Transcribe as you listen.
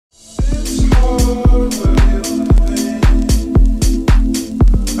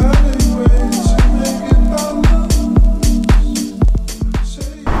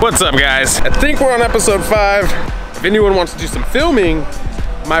What's up, guys? I think we're on episode 5. If anyone wants to do some filming,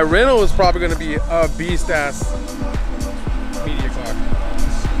 my rental is probably gonna be a beast-ass media clock.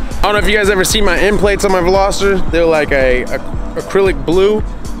 I don't know if you guys ever see my end plates on my Veloster. They're like a acrylic blue.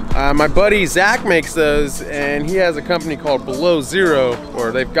 My buddy Zach makes those, and he has a company called Below Zero,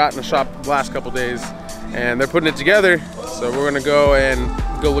 or they've gotten a shop the last couple days, and they're putting it together. So we're gonna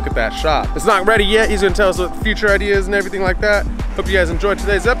go look at that shop. It's not ready yet. He's gonna tell us what the future ideas and everything like that. Hope you guys enjoyed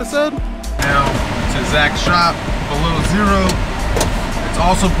today's episode. Now to Zach's shop, Below Zero. It's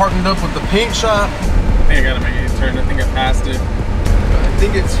also partnered up with the paint shop. I think I gotta make it turn. I think I passed it. But I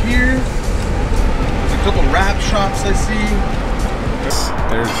think it's here. There's a couple wrap shops I see.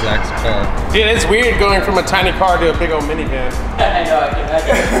 There's Zach's car. Dude, it's weird going from a tiny car to a big old minivan. I know, I can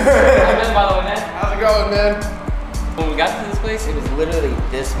imagine. How good, by the way, man? How's it going, man? When we got to this place, it was literally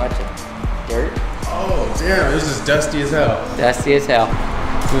this much of dirt. Oh, damn, this is dusty as hell. Dusty as hell.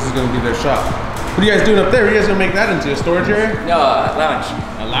 This is gonna be their shop. What are you guys doing up there? Are you guys gonna make that into a storage area? No, a lounge.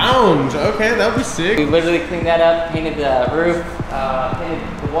 A lounge, okay, that would be sick. We literally cleaned that up, painted the roof,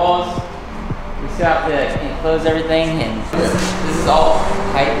 painted the walls. We still have to enclose everything, and this is all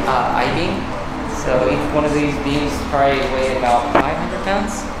I-beam. So each one of these beams probably weigh about 500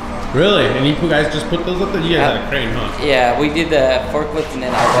 pounds. Really? And you guys just put those up there? You guys had a crane, huh? Yeah, we did the forklift and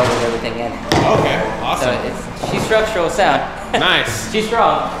then I welded everything in. Okay, awesome. So she's structural sound. Nice. She's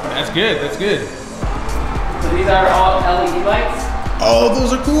strong. That's good, that's good. So these are all LED lights. Oh,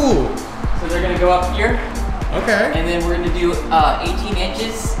 those are cool. So they're gonna go up here. Okay. And then we're gonna do 18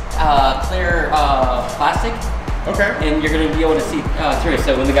 inches clear plastic. Okay. And you're gonna be able to see through.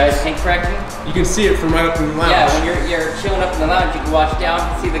 So when the guys paint correcting, you can see it from right up in the lounge. yeah, when you're chilling up in the lounge, you can watch down,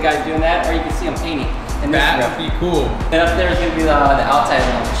 see the guys doing that, or you can see them painting. And that would be cool. Then up there is gonna be the outside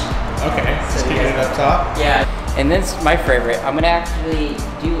lounge. Okay, so kicking it up top. Yeah. And this is my favorite. I'm gonna actually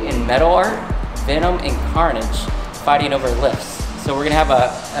do in metal art, Venom and Carnage fighting over lifts. So we're gonna have a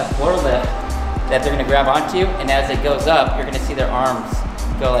floor lift that they're gonna grab onto, and as it goes up, you're gonna see their arms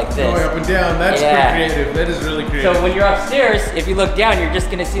go like this. Going up and down, that's pretty creative. That is really creative. So when you're upstairs, if you look down, you're just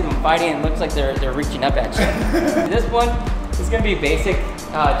gonna see them fighting, and it looks like they're reaching up at you. This one is gonna be basic,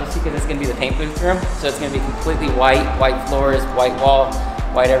 just because it's gonna be the paint booth room. So it's gonna be completely white floors, white wall,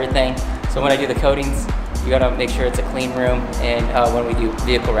 white everything. So when I do the coatings, you gotta make sure it's a clean room, and when we do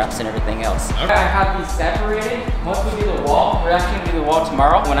vehicle wraps and everything else. Okay. I have these separated. Once we do the wall, we're actually gonna do the wall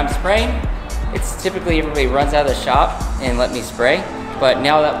tomorrow. When I'm spraying, it's typically everybody runs out of the shop and let me spray. But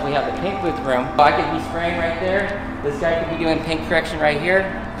now that we have the paint booth room, I could be spraying right there. This guy could be doing paint correction right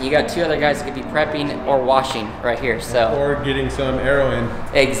here. You got 2 other guys that could be prepping or washing right here. So or getting some arrow in.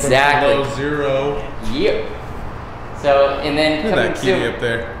 Exactly. From Below Zero. Yep. So and then look at that kitty up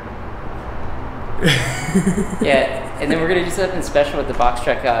there. Yeah, and then we're gonna do something special with the box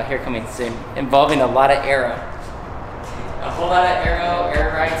truck here coming soon, involving a lot of aero. A whole lot of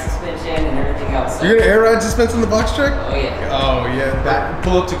air ride suspension and everything else. So. You're gonna air ride suspension in the box truck? Oh yeah. Oh yeah,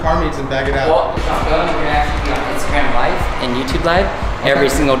 pull up to car meets and back it out. Well, it's not going, you're gonna actually be on Instagram Live and YouTube Live every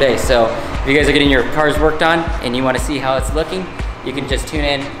single day. So if you guys are getting your cars worked on and you wanna see how it's looking, you can just tune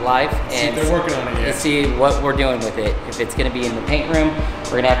in live and they're working on it, yeah. See what we're doing with it. If it's gonna be in the paint room,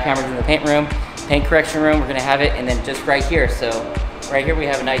 we're gonna have cameras in the paint room, paint correction room, we're gonna have it, and then just right here. So right here we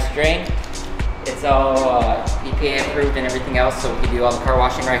have a nice drain. It's all EPA approved and everything else, so we can do all the car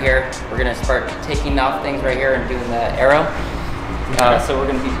washing right here. We're gonna start taking off things right here and doing the aero. So we're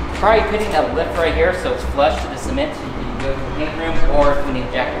gonna be probably putting a lift right here so it's flush to the cement, so you can go to the paint room, or if we need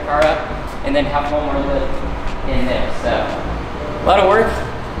to jack your car up, and then have one more lift in there. So a lot of work.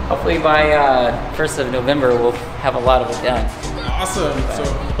 Hopefully by 1st of November, we'll have a lot of it done. Awesome. So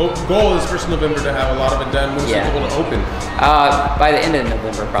goal is 1st of November to have a lot of it done. When's it able to open? By the end of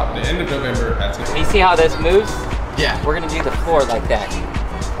November, probably. The end of November, that's good. You see how this moves? Yeah. We're gonna do the floor like that.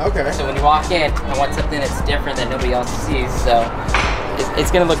 Okay. So when you walk in, I want something that's different that nobody else sees. So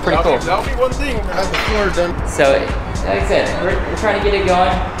it's gonna look pretty cool. That'll be one thing, to have the floor done. So like I said, we're trying to get it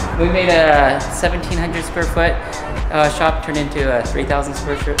going. We made a 1,700 square foot shop turn into a 3,000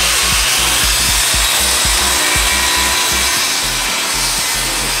 square foot.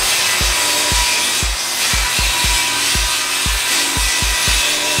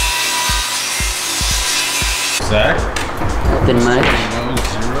 Zach? Nothing much. Below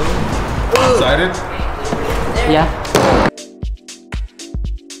Zero. Excited? Yeah.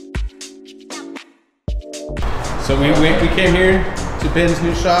 So we came here to Ben's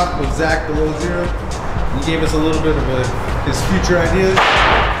new shop with Zach Below Zero. He gave us a little bit of his future ideas.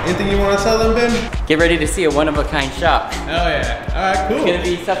 Anything you want to tell them, Ben? Get ready to see a one-of-a-kind shop. Oh yeah. All right, cool. It's gonna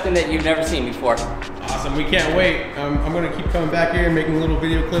be something that you've never seen before. Awesome. Awesome, we can't wait. I'm gonna keep coming back here and making little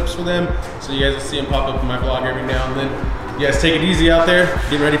video clips for them, so you guys will see them pop up in my vlog every now and then. You guys take it easy out there.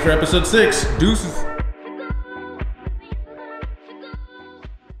 Get ready for episode 6. Deuces.